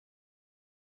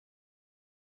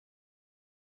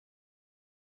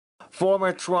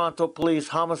Former Toronto Police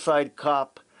homicide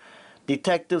cop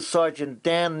Detective Sergeant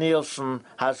Dan Nielsen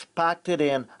has packed it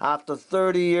in after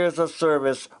 30 years of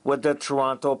service with the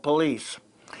Toronto Police.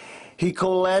 He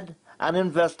co-led an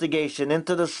investigation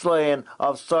into the slaying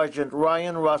of Sergeant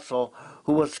Ryan Russell,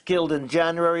 who was killed in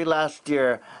January last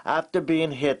year after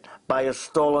being hit by a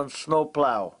stolen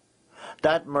snowplow.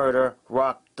 That murder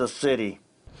rocked the city.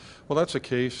 Well, that's a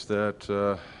case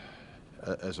that,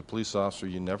 as a police officer,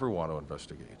 you never want to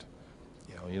investigate.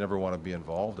 You know, you never want to be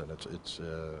involved in it.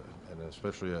 And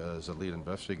especially as a lead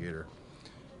investigator,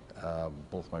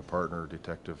 both my partner,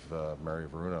 Detective Mary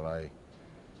Varun, and I,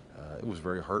 it was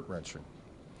very heart-wrenching.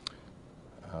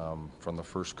 From the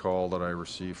first call that I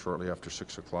received shortly after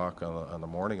 6 o'clock on the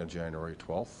morning of January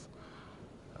 12th,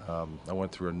 I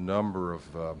went through a number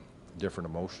of different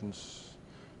emotions,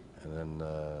 and then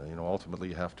you know, ultimately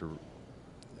you have to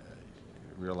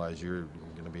realize you're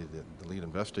going to be the lead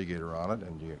investigator on it,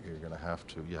 and you're going to have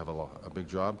to, you have a big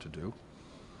job to do.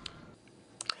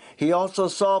 He also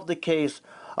solved the case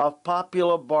of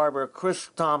popular barber Chris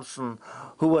Thompson,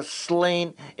 who was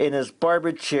slain in his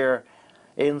barber chair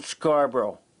in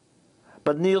Scarborough.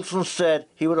 But Nielsen said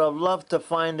he would have loved to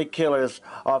find the killers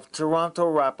of Toronto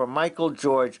rapper Michael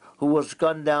George, who was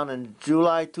gunned down in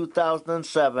July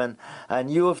 2007,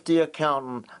 and U of T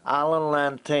accountant Alan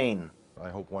Lantane. I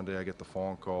hope one day I get the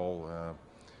phone call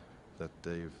that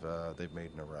they've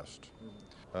made an arrest.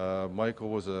 Michael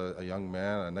was a young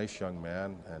man, a nice young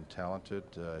man, and talented.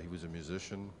 He was a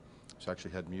musician. He's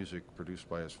actually had music produced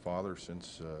by his father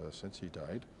since he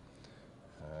died.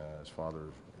 His father,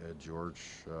 Ed George,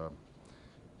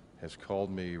 has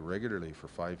called me regularly for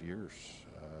 5 years.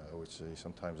 I would say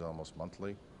sometimes almost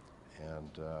monthly, and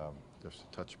just to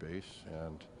touch base.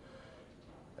 And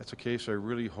it's a case I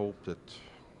really hope that,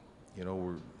 you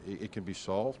know, it can be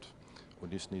solved. We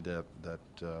just need that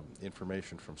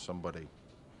information from somebody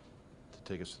to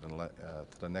take us to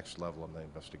the next level in the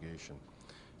investigation.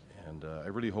 And I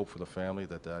really hope for the family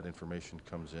that that information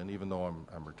comes in, even though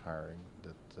I'm retiring,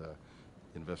 that the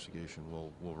investigation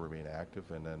will remain active,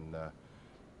 and then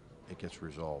it gets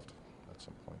resolved at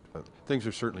some point. But things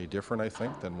are certainly different, I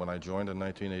think, than when I joined in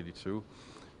 1982.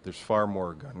 There's far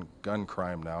more gun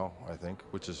crime now, I think,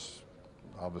 which is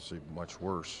obviously much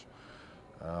worse.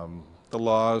 The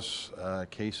laws,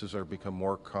 cases are become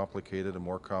more complicated and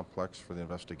more complex for the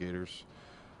investigators.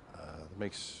 It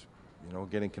makes, you know,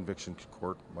 getting conviction to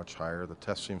court much higher. The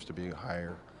test seems to be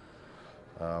higher.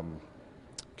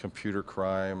 Computer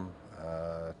crime,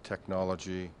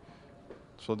 technology.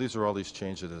 So these are all these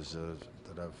changes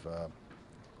that have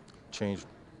changed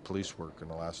police work in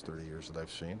the last 30 years that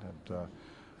I've seen. And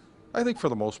I think for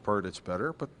the most part it's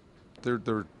better, but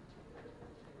there's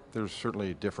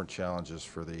certainly different challenges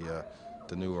for the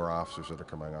newer officers that are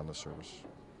coming on the service.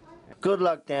 Good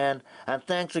luck, Dan, and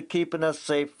thanks for keeping us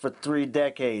safe for 3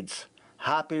 decades.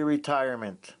 Happy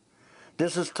retirement.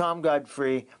 This is Tom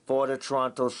Godfrey for the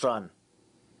Toronto Sun.